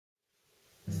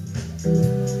Please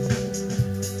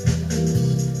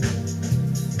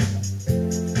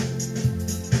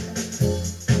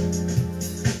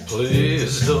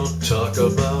don't talk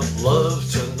about love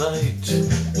tonight.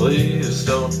 Please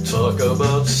don't talk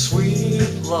about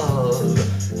sweet love.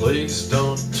 Please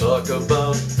don't talk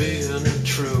about being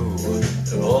true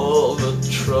and all the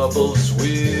troubles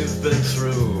we've been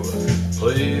through.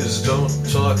 Please don't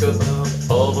talk about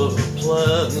all of the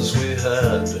plans we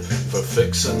had for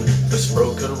fixing this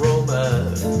broken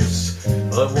romance.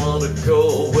 I want to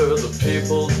go where the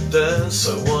people dance.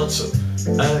 I want some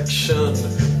action.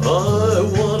 I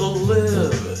want to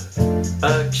live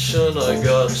action. I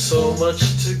got so much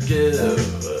to give.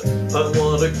 I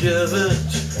want to give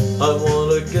it. I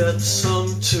want to get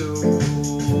some too.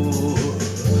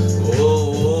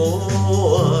 Oh,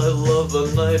 I love the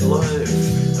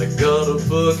nightlife. I got a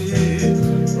boogie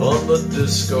on the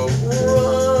disco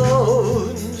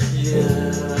round.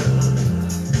 Yeah,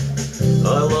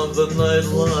 I love the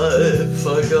nightlife.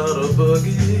 I got a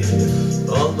boogie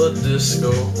on the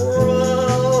disco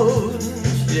round.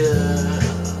 Yeah.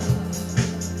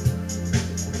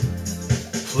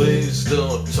 Please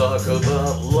don't talk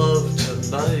about love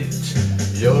tonight.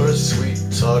 Your sweet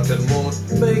talking won't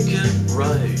make it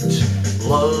right.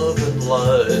 Love and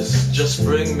lies just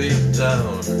bring me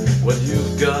down. When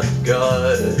you've got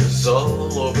guys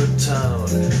all over town,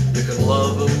 you can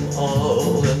love them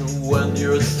all, and when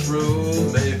you're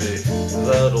through, maybe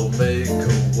that'll make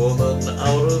a woman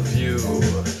out of you.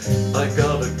 I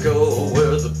gotta go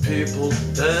where the people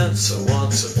dance. I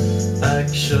want some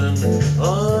action.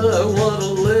 I wanna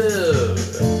live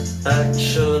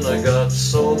action. I got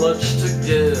so much to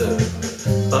give.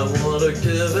 I wanna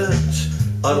give it.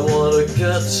 I wanna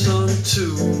get some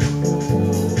too.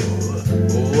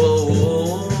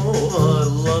 Whoa, I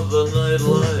love the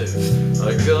nightlife.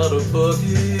 I got a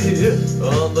boogie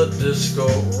on the disco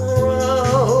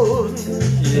round.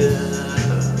 Yeah,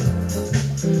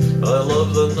 I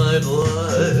love the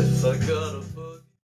nightlife. I got a